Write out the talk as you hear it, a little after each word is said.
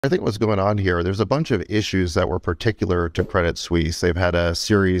I think what's going on here, there's a bunch of issues that were particular to Credit Suisse. They've had a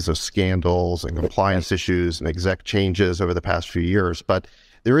series of scandals and compliance issues and exec changes over the past few years. But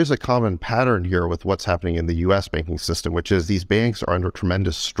there is a common pattern here with what's happening in the US banking system, which is these banks are under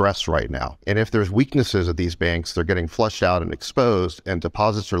tremendous stress right now. And if there's weaknesses at these banks, they're getting flushed out and exposed, and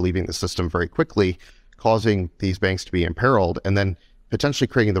deposits are leaving the system very quickly, causing these banks to be imperiled, and then potentially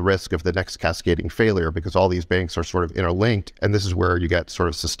creating the risk of the next cascading failure because all these banks are sort of interlinked, and this is where you get sort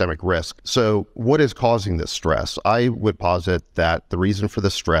of systemic risk. So what is causing this stress? I would posit that the reason for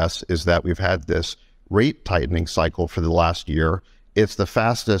the stress is that we've had this rate tightening cycle for the last year. It's the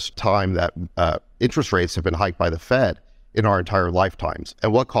fastest time that interest rates have been hiked by the Fed in our entire lifetimes.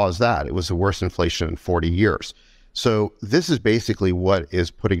 And what caused that? It was the worst inflation in 40 years. So this is basically what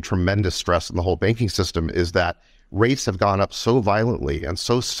is putting tremendous stress on the whole banking system, is that rates have gone up so violently and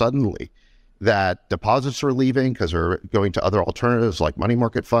so suddenly that deposits are leaving because they're going to other alternatives like money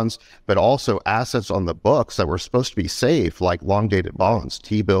market funds, but also assets on the books that were supposed to be safe, like long-dated bonds,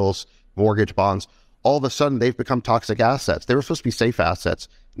 T-bills, mortgage bonds. All of a sudden, they've become toxic assets. They were supposed to be safe assets.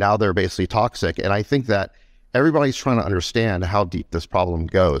 Now they're basically toxic. And I think that everybody's trying to understand how deep this problem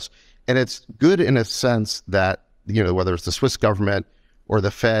goes. And it's good in a sense that, whether it's the Swiss government or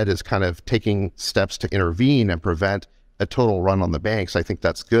the Fed is kind of taking steps to intervene and prevent a total run on the banks. I think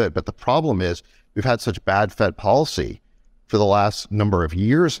that's good. But the problem is we've had such bad Fed policy for the last number of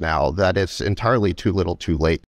years now that it's entirely too little too late.